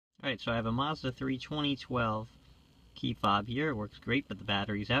Alright, so I have a Mazda 3 2012 key fob here. It works great, but the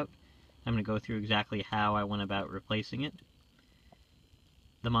battery's out. I'm going to go through exactly how I went about replacing it.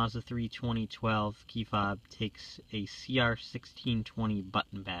 The Mazda 3 2012 key fob takes a CR1620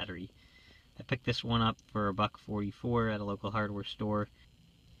 button battery. I picked this one up for $1.44 at a local hardware store.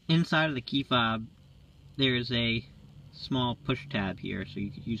 Inside of the key fob, there's a small push tab here, so you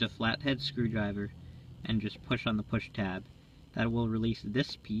could use a flathead screwdriver and just push on the push tab. That will release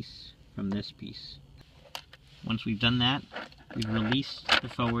this piece from this piece. Once we've done that, we've released the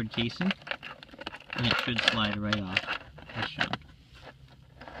forward casing, and it should slide right off, as shown.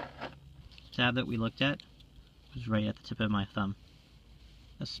 The tab that we looked at was right at the tip of my thumb.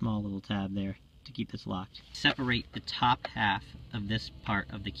 A small little tab there to keep this locked. Separate the top half of this part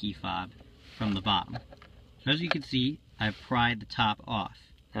of the key fob from the bottom. So as you can see, I've pried the top off.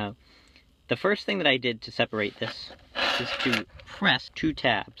 Now, the first thing that I did to separate this is to press two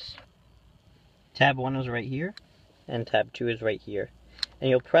tabs. Tab 1 is right here, and tab 2 is right here. And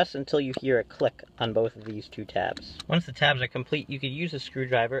you'll press until you hear a click on both of these two tabs. Once the tabs are complete, you could use a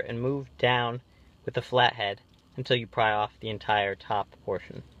screwdriver and move down with the flathead until you pry off the entire top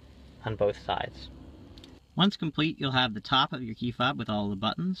portion on both sides. Once complete, you'll have the top of your key fob with all the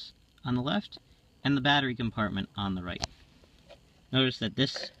buttons on the left and the battery compartment on the right. Notice that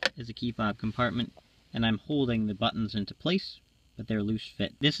this is a key fob compartment, and I'm holding the buttons into place, but they're loose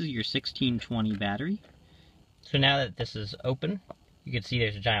fit. This is your 1620 battery. So now that this is open, you can see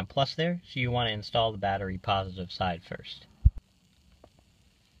there's a giant plus there, so you want to install the battery positive side first.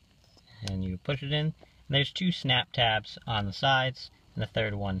 And you push it in, and there's two snap tabs on the sides, and the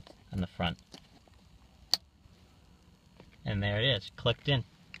third one on the front. And there it is, clicked in.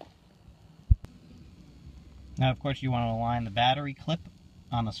 Now, of course, you want to align the battery clip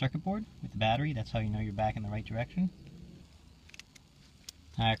on the circuit board with the battery. That's how you know you're back in the right direction.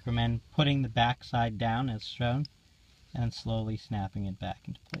 I recommend putting the back side down as shown and slowly snapping it back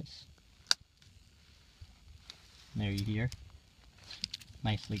into place. And there you hear.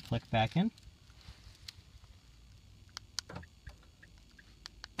 Nicely click back in.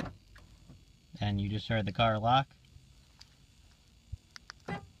 And you just heard the car lock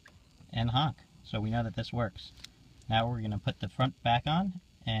and honk. So we know that this works. Now we're going to put the front back on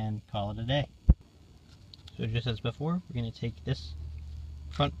and call it a day. So just as before, we're going to take this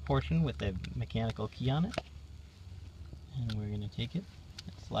front portion with the mechanical key on it, and we're going to take it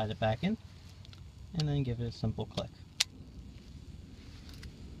and slide it back in, and then give it a simple click.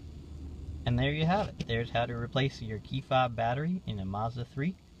 And there you have it. There's how to replace your key fob battery in a Mazda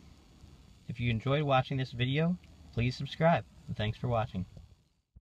 3. If you enjoyed watching this video, please subscribe, and thanks for watching.